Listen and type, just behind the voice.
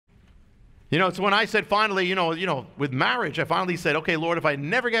You know, it's when I said finally, with marriage, I finally said, okay, Lord, if I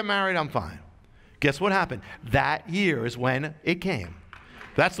never get married, I'm fine. Guess what happened? That year is when it came.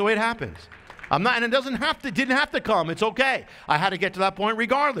 That's the way it happens. And it didn't have to come. It's okay. I had to get to that point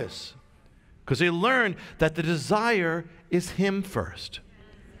regardless. Because I learned that the desire is Him first.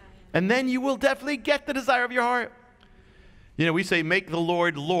 And then you will definitely get the desire of your heart. You know, we say make the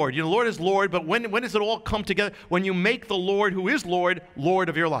Lord Lord. You know, Lord is Lord, but when does it all come together? When you make the Lord who is Lord, Lord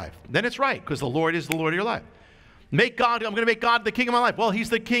of your life. Then it's right, because the Lord is the Lord of your life. I'm going to make God the king of my life. Well, He's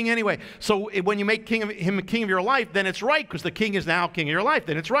the king anyway. So when you make Him king of your life, then it's right, because the king is now king of your life.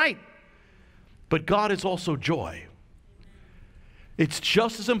 Then it's right. But God is also joy. It's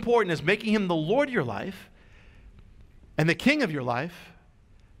just as important as making Him the Lord of your life and the king of your life.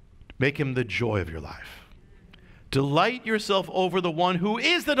 Make Him the joy of your life. Delight yourself over the one who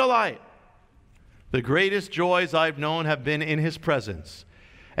is the delight. The greatest joys I've known have been in His presence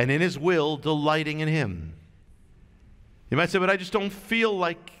and in His will, delighting in Him. You might say, but I just don't feel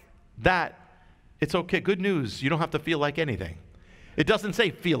like that. It's okay. Good news. You don't have to feel like anything. It doesn't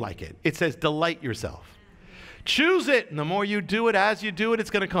say feel like it. It says delight yourself. Choose it. And the more you do it, as you do it, it's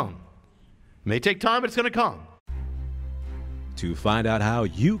going to come. It may take time, but it's going to come. To find out how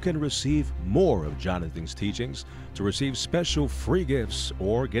you can receive more of Jonathan's teachings, to receive special free gifts,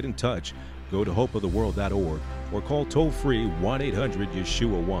 or get in touch, go to hopeoftheworld.org or call toll-free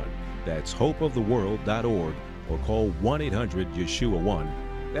 1-800-YESHUA-1. That's hopeoftheworld.org or call 1-800-YESHUA-1.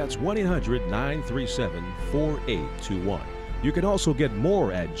 That's 1-800-937-4821. You can also get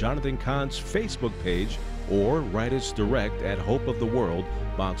more at Jonathan Cahn's Facebook page or write us direct at Hope of the World,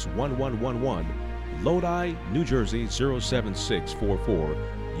 Box 1111, Lodi, New Jersey 07644,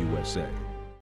 USA.